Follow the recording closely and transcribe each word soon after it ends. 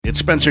It's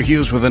Spencer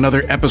Hughes with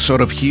another episode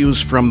of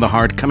Hughes from the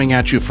Heart, coming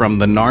at you from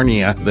the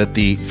Narnia that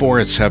the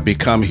forests have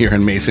become here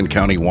in Mason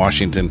County,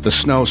 Washington. The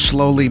snow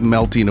slowly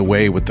melting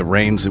away with the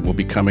rains that will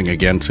be coming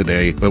again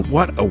today. But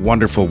what a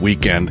wonderful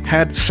weekend.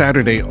 Had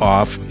Saturday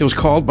off. It was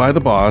called by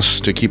the boss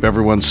to keep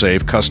everyone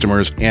safe,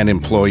 customers and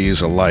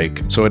employees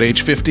alike. So at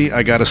age 50,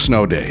 I got a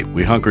snow day.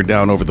 We hunkered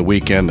down over the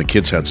weekend. The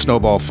kids had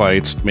snowball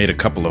fights, made a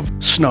couple of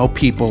snow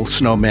people,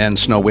 snowmen,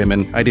 snow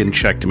women. I didn't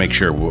check to make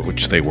sure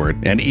which they were,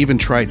 and even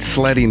tried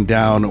sledding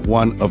down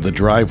one of the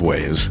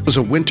driveways. It was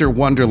a winter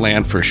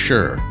wonderland for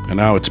sure. And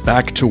now it's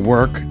back to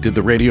work. Did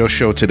the radio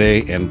show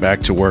today and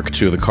back to work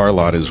to the car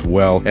lot as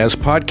well as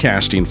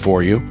podcasting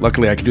for you.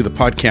 Luckily, I can do the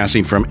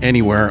podcasting from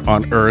anywhere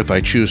on earth.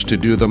 I choose to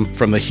do them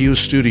from the Hughes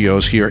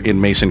Studios here in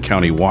Mason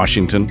County,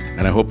 Washington.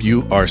 And I hope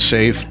you are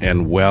safe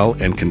and well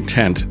and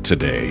content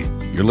today.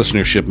 Your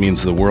listenership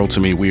means the world to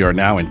me. We are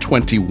now in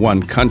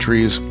 21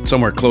 countries,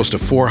 somewhere close to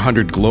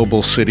 400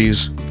 global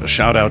cities. A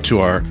shout out to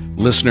our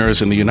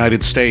listeners in the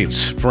United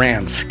States,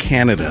 France,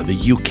 Canada,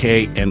 the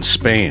UK, and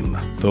Spain.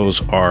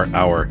 Those are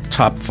our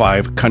top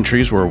 5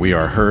 countries where we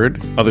are heard.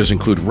 Others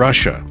include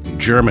Russia,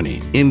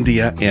 Germany,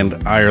 India, and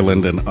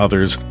Ireland, and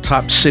others.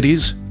 Top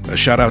cities, a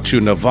shout out to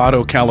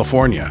Novato,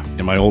 California,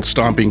 in my old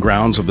stomping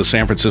grounds of the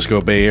San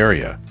Francisco Bay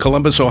Area.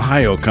 Columbus,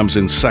 Ohio comes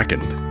in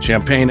second.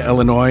 Champaign,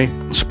 Illinois,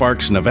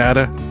 Sparks,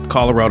 Nevada,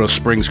 Colorado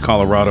Springs,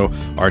 Colorado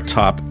are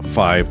top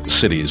 5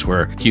 cities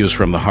where Hughes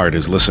from the Heart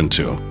is listened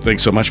to.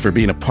 Thanks so much for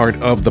being a part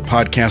of the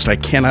podcast. I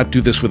cannot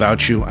do this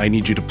without you. I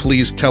need you to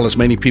please tell as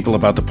many people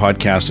about the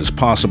podcast as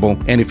possible.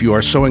 And if you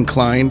are so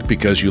inclined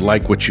because you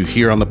like what you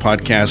hear on the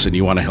podcast and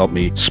you want to help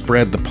me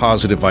spread the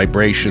positive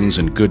vibrations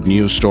and good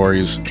news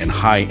stories and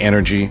high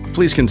energy,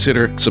 please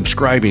consider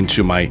subscribing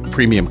to my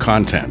premium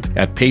content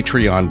at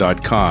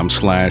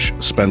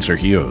patreon.com/Spencer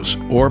Hughes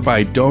or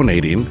by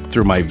donating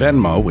through my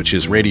Venmo, which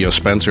is Radio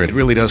Spencer. It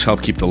really does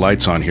help keep the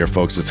lights on here,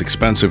 folks. It's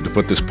expensive to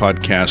put this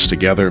podcast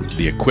together.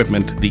 The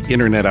equipment, the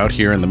internet out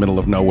here in the middle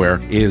of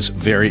nowhere is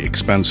very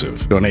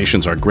expensive.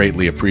 Donations are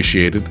greatly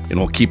appreciated and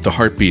will keep the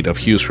heartbeat of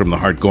Hughes from the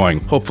Heart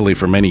going, hopefully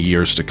for many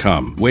years to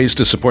come. Ways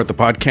to support the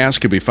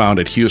podcast can be found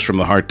at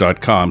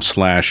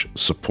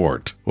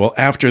hughesfromtheheart.com/support. Well,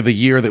 after the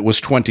year that was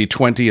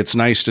 2020, it's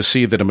nice to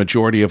see that a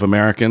majority of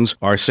Americans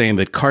are saying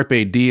that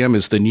Carpe Diem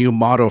is the new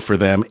motto for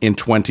them in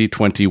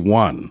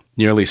 2021.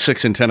 Nearly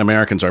 6 in 10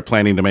 Americans are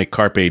planning to make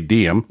Carpe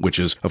Diem, which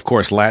is, of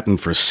course, Latin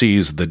for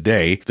seize the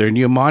day, their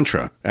new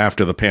mantra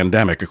after the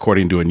pandemic,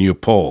 according to a new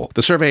poll.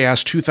 The survey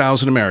asked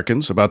 2,000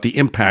 Americans about the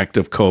impact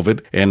of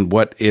COVID and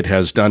what it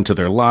has done to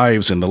their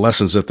lives and the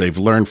lessons that they've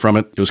learned from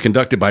it. It was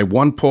conducted by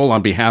one poll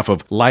on behalf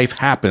of Life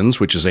Happens,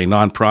 which is a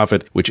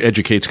nonprofit which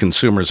educates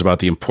consumers about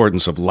the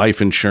importance of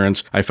life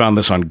insurance. I found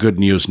this on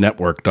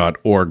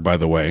goodnewsnetwork.org, by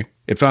the way.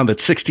 It found that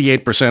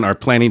 68% are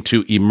planning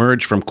to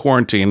emerge from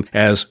quarantine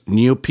as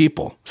new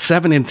people.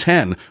 7 in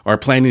 10 are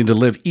planning to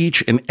live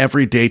each and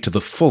every day to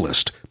the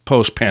fullest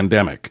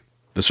post-pandemic.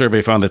 The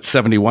survey found that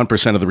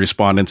 71% of the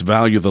respondents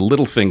value the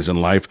little things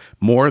in life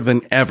more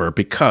than ever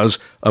because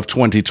of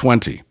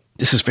 2020.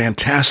 This is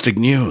fantastic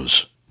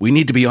news. We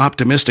need to be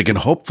optimistic and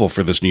hopeful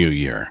for this new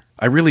year.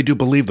 I really do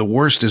believe the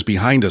worst is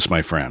behind us,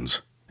 my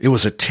friends. It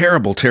was a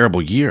terrible,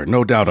 terrible year,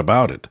 no doubt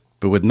about it.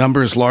 But with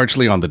numbers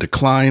largely on the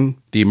decline,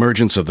 the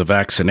emergence of the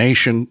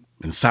vaccination,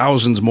 and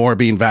thousands more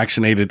being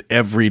vaccinated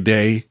every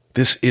day,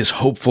 this is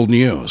hopeful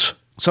news.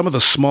 Some of the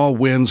small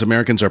wins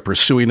Americans are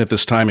pursuing at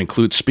this time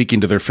include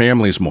speaking to their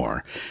families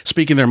more,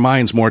 speaking their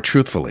minds more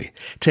truthfully,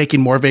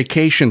 taking more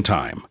vacation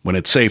time when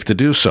it's safe to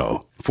do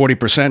so.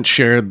 40%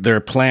 shared their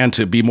plan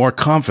to be more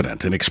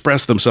confident and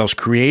express themselves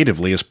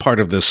creatively as part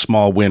of this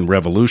small win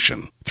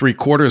revolution.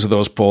 3/4 of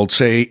those polled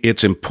say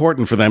it's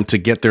important for them to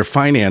get their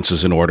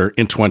finances in order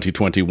in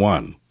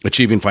 2021.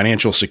 Achieving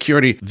financial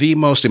security, the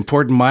most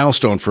important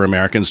milestone for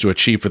Americans to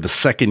achieve for the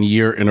second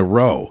year in a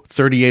row.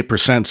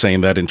 38%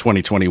 saying that in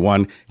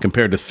 2021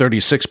 compared to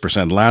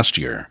 36% last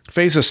year.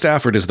 Faiza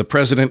Stafford is the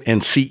president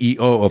and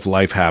CEO of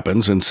Life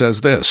Happens and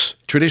says this: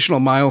 traditional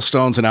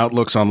milestones and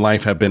outlooks on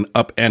life have been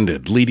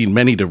upended, leading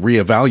many to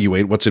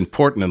reevaluate what's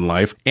important in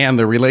life and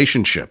their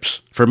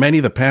relationships. For many,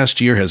 the past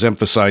year has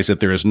emphasized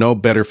that there is no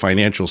better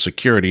financial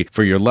security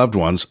for your loved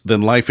ones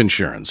than life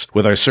insurance,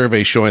 with our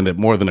survey showing that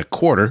more than a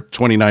quarter,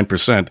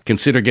 29%,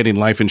 consider getting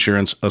life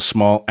insurance a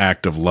small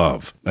act of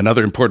love.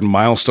 Another important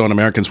milestone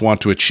Americans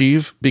want to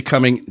achieve: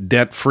 becoming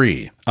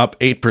debt-free. Up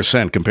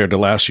 8% compared to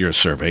last year's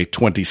survey,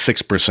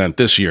 26%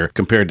 this year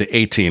compared to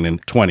 18% in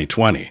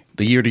 2020.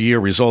 The year-to-year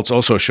results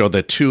also show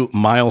that 2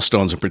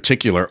 milestones in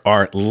particular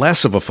are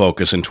less of a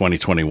focus in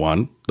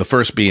 2021, the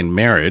first being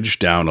marriage,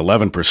 down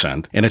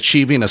 11%, and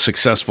achieving a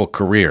successful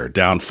career,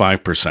 down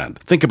 5%.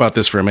 Think about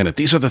this for a minute.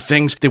 These are the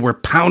things that were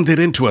pounded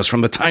into us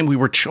from the time we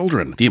were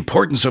children. The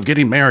importance of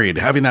getting married,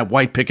 having that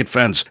white picket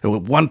fence,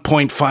 with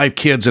 1.5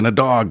 kids and a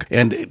dog,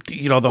 and,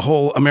 the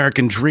whole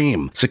American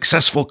dream.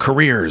 Successful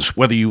careers,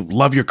 whether you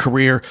love your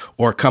career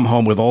or come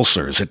home with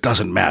ulcers, it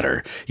doesn't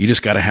matter. You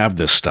just got to have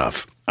this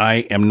stuff.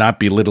 I am not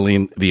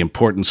belittling the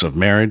importance of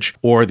marriage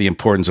or the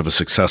importance of a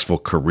successful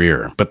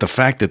career. But the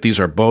fact that these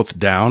are both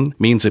down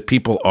means that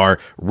people are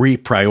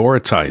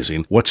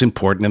reprioritizing what's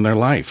important in their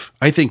life.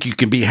 I think you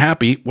can be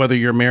happy whether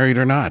you're married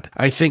or not.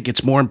 I think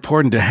it's more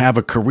important to have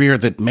a career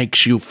that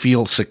makes you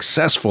feel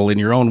successful in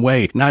your own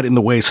way, not in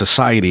the way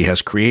society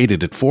has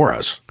created it for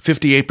us.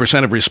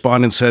 58% of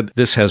respondents said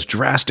this has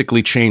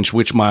drastically changed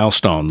which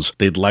milestones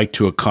they'd like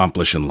to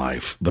accomplish in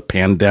life. The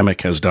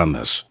pandemic has done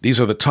this. These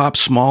are the top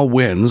small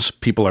wins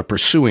people are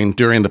pursuing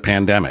during the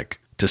pandemic.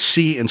 To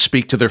see and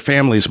speak to their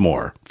families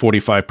more,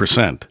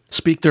 45%.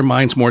 Speak their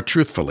minds more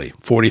truthfully,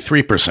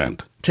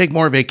 43%. Take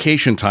more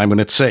vacation time when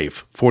it's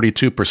safe,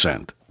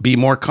 42%. Be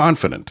more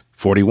confident,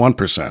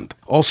 41%.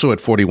 Also at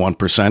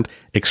 41%,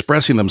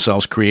 expressing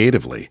themselves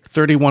creatively.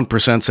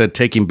 31% said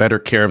taking better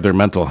care of their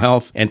mental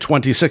health, and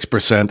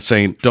 26%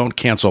 saying don't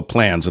cancel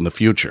plans in the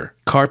future.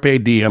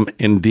 Carpe diem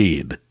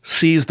indeed.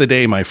 Seize the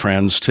day, my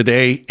friends,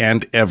 today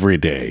and every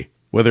day.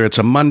 Whether it's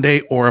a Monday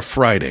or a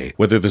Friday,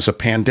 whether there's a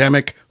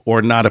pandemic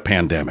or not a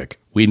pandemic,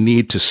 we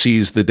need to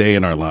seize the day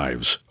in our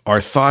lives. Our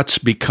thoughts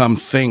become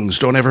things.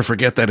 Don't ever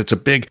forget that. It's a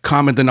big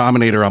common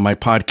denominator on my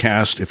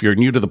podcast. If you're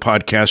new to the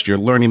podcast, you're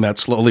learning that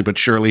slowly but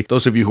surely.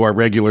 Those of you who are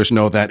regulars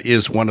know that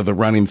is one of the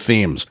running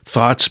themes.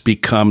 Thoughts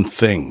become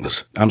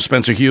things. I'm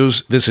Spencer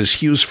Hughes. This is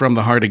Hughes from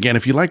the Heart. Again,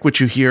 if you like what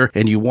you hear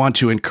and you want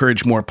to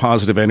encourage more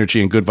positive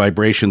energy and good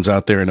vibrations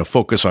out there and a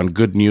focus on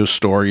good news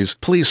stories,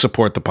 please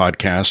support the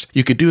podcast.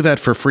 You could do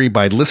that for free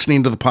by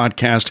listening to the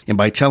podcast and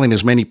by telling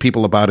as many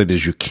people about it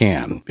as you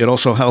can. It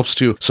also helps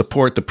to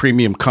support the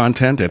premium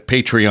content at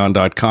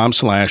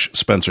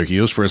patreon.com/Spencer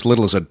Hughes for as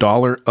little as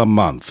 $1 a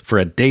month for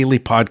a daily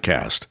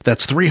podcast.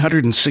 That's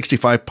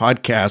 365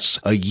 podcasts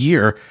a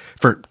year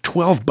for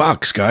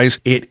 $12, guys.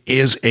 It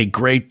is a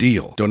great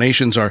deal.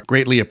 Donations are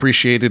greatly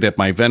appreciated at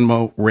my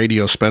Venmo,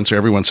 Radio Spencer.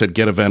 Everyone said,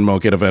 get a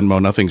Venmo, get a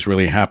Venmo. Nothing's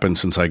really happened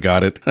since I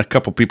got it. A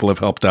couple people have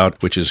helped out,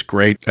 which is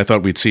great. I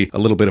thought we'd see a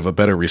little bit of a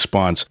better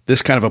response.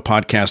 This kind of a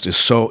podcast is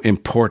so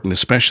important,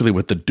 especially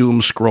with the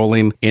doom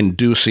scrolling,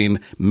 inducing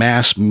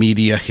mass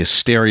media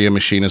hysteria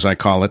machine, as I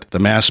call it. The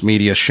mass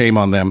media, shame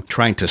on them,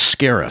 trying to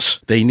scare us.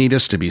 They need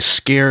us to be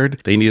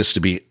scared. They need us to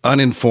be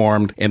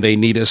uninformed, and they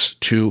need us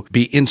to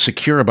be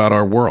insecure about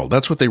our world.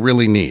 That's what they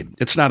really need.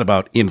 It's not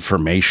about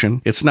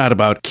information. It's not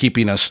about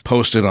keeping us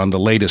posted on the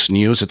latest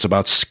news. It's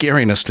about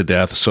scaring us to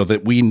death so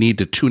that we need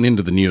to tune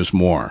into the news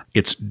more.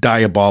 It's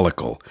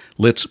diabolical.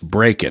 Let's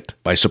break it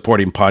by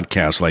supporting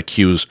podcasts like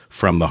Hughes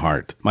from the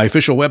Heart. My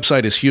official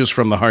website is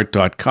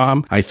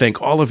hughesfromtheheart.com. I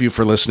thank all of you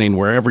for listening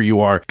wherever you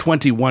are.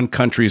 21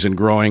 countries and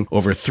growing,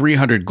 over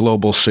 300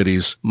 global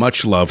cities.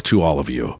 Much love to all of you.